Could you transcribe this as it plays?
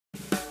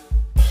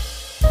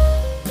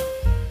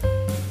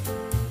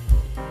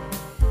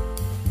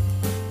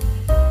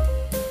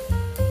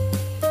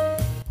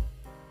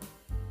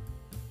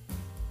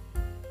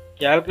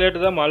Calculate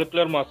the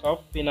molecular mass of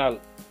phenol.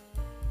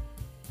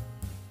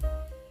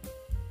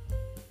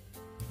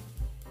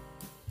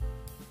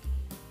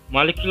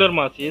 Molecular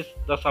mass is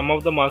the sum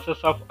of the masses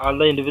of all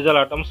the individual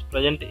atoms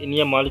present in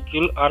a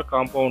molecule or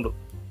compound.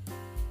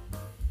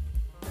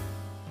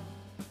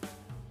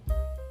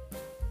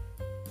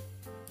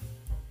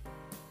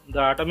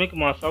 The atomic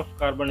mass of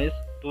carbon is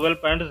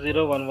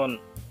 12.011.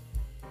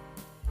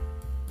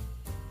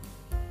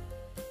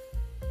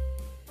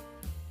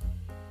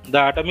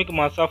 The atomic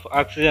mass of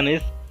oxygen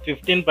is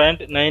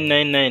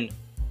 15.999.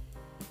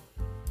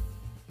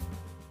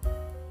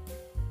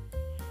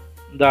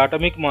 The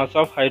atomic mass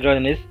of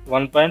hydrogen is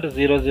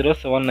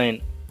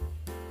 1.0079.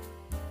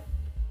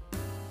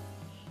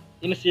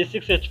 In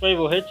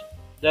C6H5OH,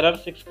 there are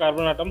 6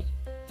 carbon atoms,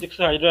 6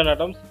 hydrogen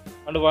atoms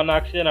and 1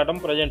 oxygen atom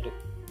present.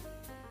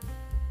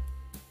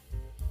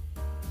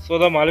 So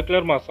the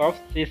molecular mass of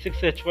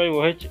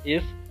C6H5OH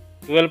is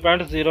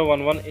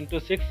 12.011 into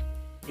 6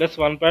 plus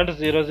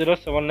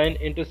 1.0079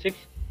 into 6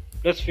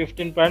 plus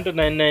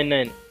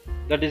 15.999,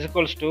 that is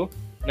equals to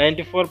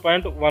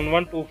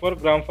 94.1124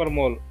 gram per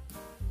mole.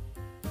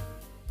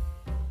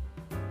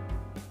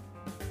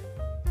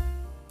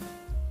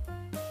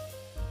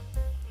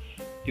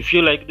 If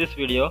you like this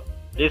video,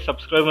 please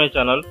subscribe my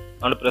channel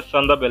and press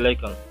on the bell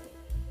icon.